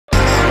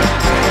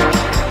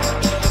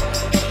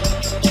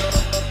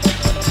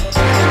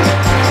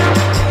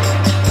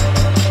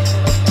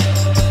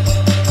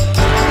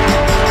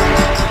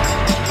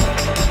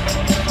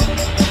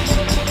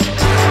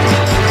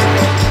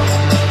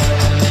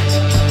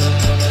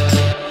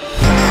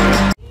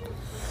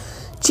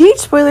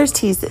spoilers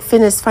tease that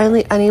Finn is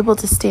finally unable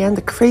to stand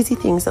the crazy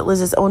things that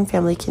Liz's own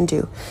family can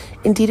do.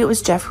 Indeed, it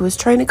was Jeff who was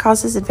trying to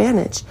cause his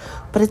advantage.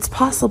 But it's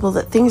possible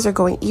that things are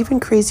going even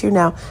crazier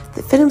now,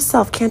 that Finn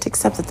himself can't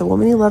accept that the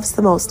woman he loves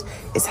the most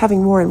is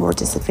having more and more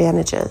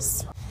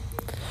disadvantages.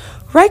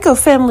 Reiko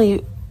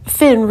family,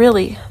 Finn,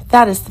 really,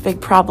 that is the big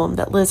problem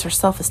that Liz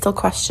herself is still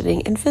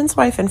questioning, and Finn's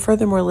wife and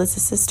furthermore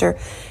Liz's sister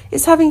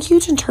is having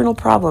huge internal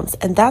problems,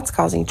 and that's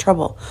causing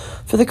trouble.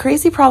 For the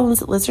crazy problems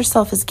that Liz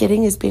herself is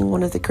getting is being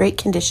one of the great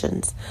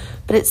conditions,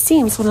 but it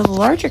seems one of the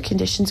larger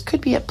conditions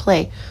could be at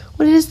play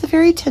when it is the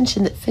very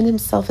tension that Finn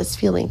himself is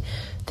feeling,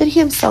 that he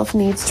himself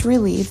needs to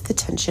relieve the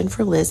tension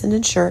for Liz and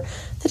ensure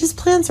that his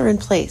plans are in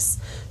place.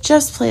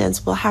 Jeff's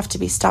plans will have to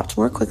be stopped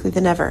more quickly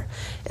than ever.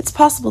 It's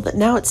possible that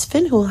now it's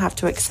Finn who will have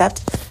to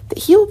accept that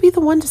he will be the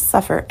one to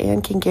suffer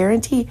and can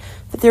guarantee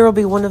that there will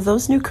be one of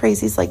those new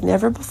crazies like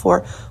never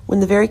before when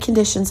the very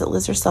conditions that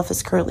Liz herself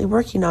is currently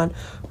working on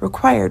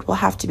required will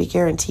have to be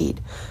guaranteed.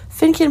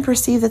 Finn can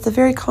perceive that the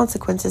very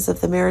consequences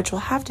of the marriage will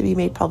have to be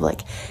made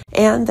public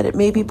and that it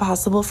may be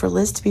possible for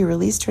Liz to be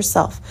released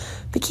herself.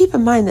 But keep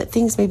in mind that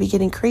things may be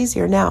getting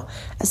crazier now,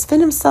 as Finn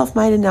himself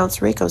might announce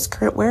Reiko's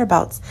current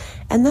whereabouts,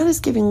 and that is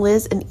giving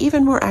Liz an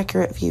even more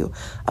accurate view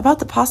about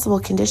the possible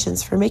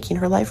conditions for making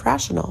her life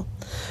rational.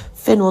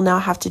 Finn will now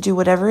have to do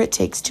whatever it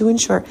takes to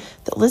ensure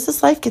that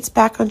Liz's life gets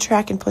back on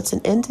track and puts an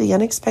end to the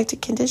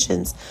unexpected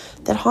conditions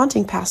that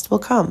haunting past will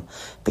come.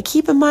 But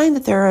keep in mind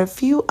that there are a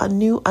few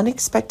new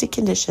unexpected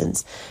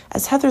conditions,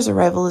 as Heather's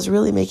arrival is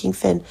really making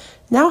Finn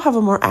now have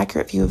a more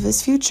accurate view of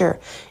his future.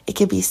 It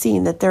can be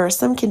seen that there are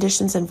some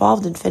conditions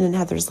involved in Finn and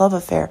Heather's love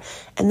affair,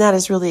 and that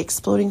is really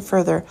exploding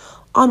further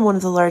on one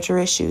of the larger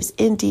issues.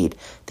 Indeed,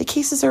 the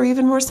cases are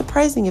even more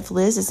surprising if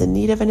Liz is in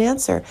need of an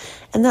answer,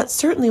 and that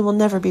certainly will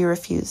never be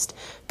refused.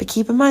 But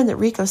keep in mind that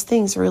Reiko's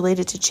things are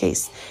related to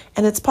Chase,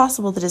 and it's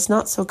possible that his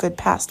not-so-good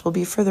past will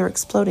be further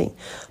exploding.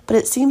 But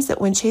it seems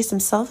that when Chase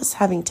himself is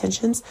having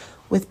tensions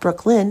with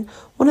Brooklyn,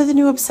 one of the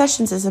new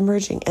obsessions is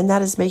emerging, and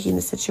that is making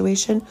the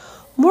situation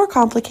more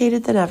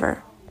complicated than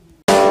ever.